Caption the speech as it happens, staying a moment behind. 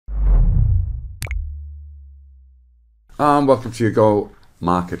And welcome to your Go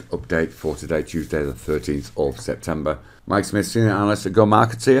Market Update for today, Tuesday the 13th of September. Mike Smith, Senior Analyst at Go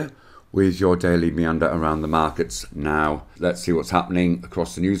Markets here with your daily meander around the markets. Now, let's see what's happening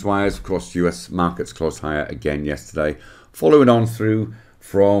across the news wires. Of course, US markets closed higher again yesterday, following on through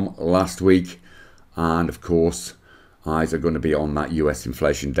from last week. And of course, eyes are going to be on that US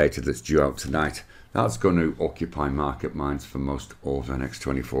inflation data that's due out tonight. That's going to occupy market minds for most of the next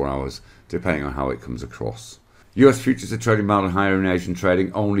 24 hours, depending on how it comes across. US futures are trading mildly higher in Asian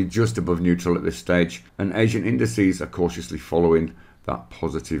trading, only just above neutral at this stage, and Asian indices are cautiously following that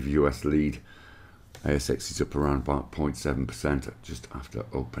positive US lead. ASX is up around about 0.7% just after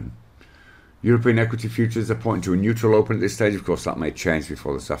open. European equity futures are pointing to a neutral open at this stage. Of course, that may change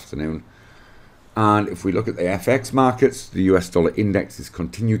before this afternoon. And if we look at the FX markets, the US dollar indexes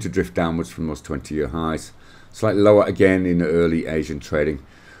continue to drift downwards from those 20-year highs. Slightly lower again in the early Asian trading.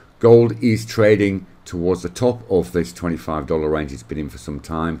 Gold is trading towards the top of this $25 range it's been in for some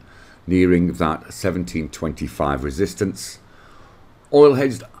time, nearing that 1725 resistance. Oil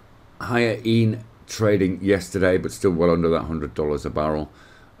hedged higher in trading yesterday, but still well under that $100 a barrel,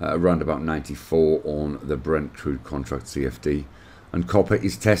 around about 94 on the Brent crude contract CFD. And copper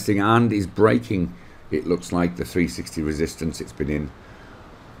is testing and is breaking, it looks like, the 360 resistance it's been in,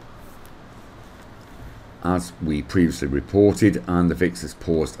 as we previously reported, and the VIX has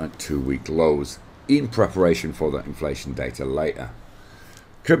paused at 2-week lows in preparation for that inflation data later.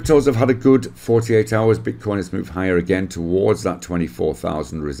 Cryptos have had a good 48 hours. Bitcoin has moved higher again towards that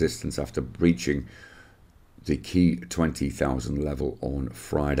 24,000 resistance after breaching the key 20,000 level on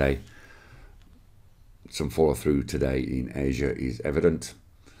Friday. Some follow through today in Asia is evident.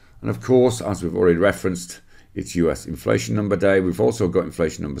 And of course, as we've already referenced, it's US inflation number day. We've also got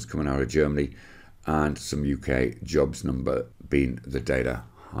inflation numbers coming out of Germany and some UK jobs number being the data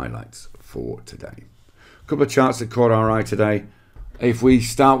highlights for today. A couple of charts that caught our eye today. If we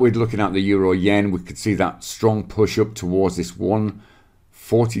start with looking at the euro yen, we could see that strong push up towards this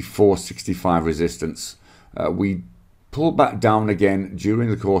 144.65 resistance. We pulled back down again during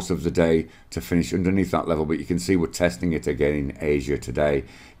the course of the day to finish underneath that level, but you can see we're testing it again in Asia today.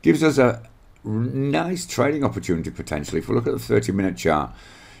 Gives us a nice trading opportunity potentially. If we look at the 30-minute chart,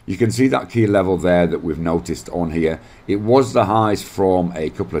 you can see that key level there that we've noticed on here. It was the highs from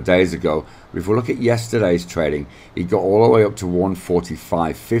a couple of days ago. If we look at yesterday's trading, it got all the way up to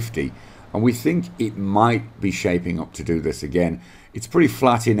 145.50, and we think it might be shaping up to do this again. It's pretty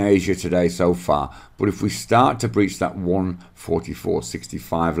flat in Asia today so far, but if we start to breach that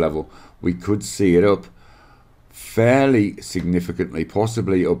 144.65 level, we could see it up fairly significantly,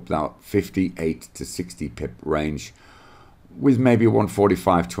 possibly up that 58 to 60 pip range, with maybe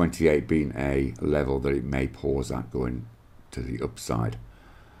 145.28 being a level that it may pause at going to the upside.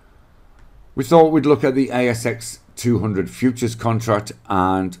 We thought we'd look at the ASX200 futures contract,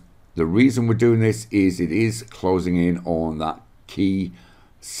 and the reason we're doing this is it is closing in on that key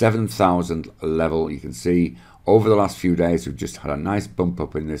 7,000 level. You can see over the last few days we've just had a nice bump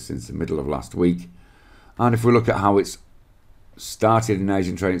up in this since the middle of last week. And if we look at how it's started in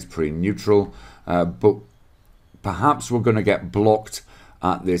Asian trading, it's pretty neutral, but perhaps we're going to get blocked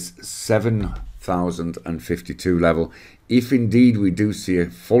at this 7,052 level if indeed we do see a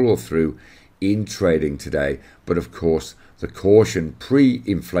follow through in trading today. But of course, the caution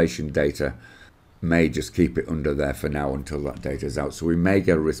pre-inflation data may just keep it under there for now until that data is out. So we may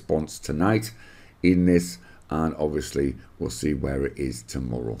get a response tonight in this, and obviously we'll see where it is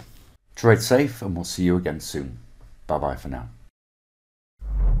tomorrow. Trade safe, and we'll see you again soon. Bye bye for now.